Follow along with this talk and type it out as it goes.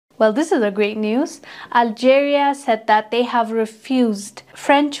Well, this is a great news. Algeria said that they have refused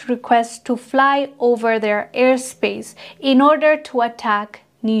French requests to fly over their airspace in order to attack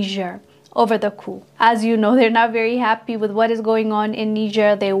Niger over the coup. As you know, they're not very happy with what is going on in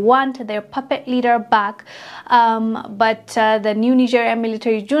Niger. They want their puppet leader back, but the new Nigerian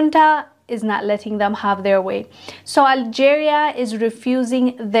military junta is not letting them have their way. So Algeria is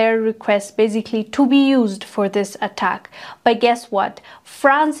refusing their request basically to be used for this attack. But guess what?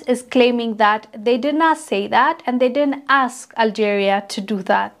 France is claiming that they did not say that and they didn't ask Algeria to do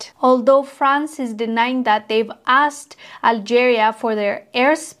that. Although France is denying that they've asked Algeria for their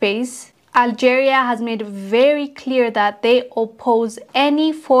airspace, Algeria has made very clear that they oppose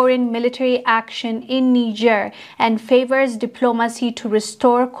any foreign military action in Niger and favors diplomacy to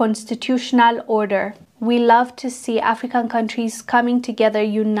restore constitutional order. We love to see African countries coming together,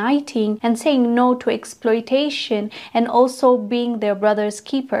 uniting and saying no to exploitation and also being their brothers'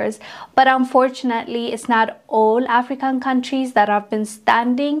 keepers. But unfortunately, it's not all African countries that have been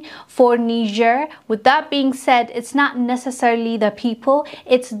standing for Niger. With that being said, it's not necessarily the people,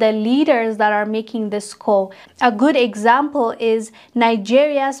 it's the leaders that are making this call. A good example is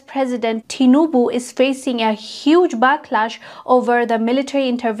Nigeria's president Tinubu is facing a huge backlash over the military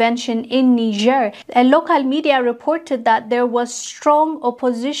intervention in Niger. Local media reported that there was strong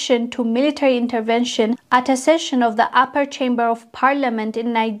opposition to military intervention at a session of the upper chamber of parliament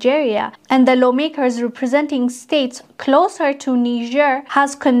in Nigeria, and the lawmakers representing states closer to Niger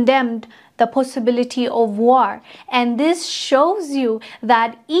has condemned the possibility of war. And this shows you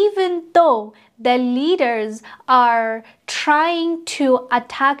that even though the leaders are trying to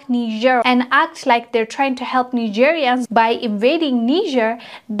attack Niger and act like they're trying to help Nigerians by invading Niger,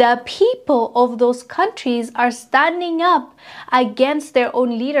 the people of those countries are standing up against their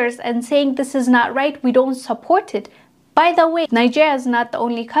own leaders and saying this is not right, we don't support it. By the way, Nigeria is not the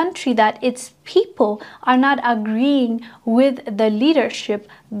only country that its people are not agreeing with the leadership.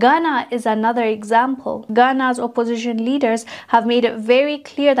 Ghana is another example. Ghana's opposition leaders have made it very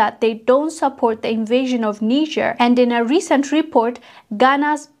clear that they don't support the invasion of Niger. And in a recent report,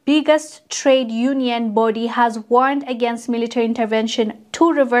 Ghana's biggest trade union body has warned against military intervention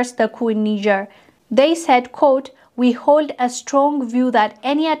to reverse the coup in Niger. They said, quote, "We hold a strong view that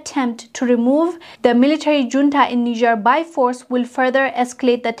any attempt to remove the military junta in Niger by force will further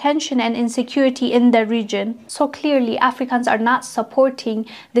escalate the tension and insecurity in the region." So clearly, Africans are not supporting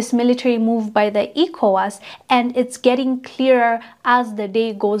this military move by the ECOWAS, and it's getting clearer as the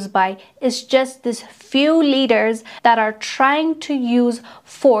day goes by. It's just these few leaders that are trying to use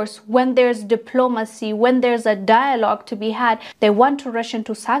force when there's diplomacy, when there's a dialogue to be had. They want to rush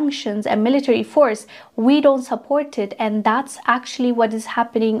into sanctions and military force. We don't support it, and that's actually what is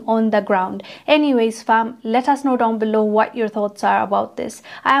happening on the ground. Anyways, fam, let us know down below what your thoughts are about this.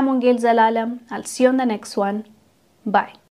 I am Ongail Zalalam. I'll see you on the next one. Bye.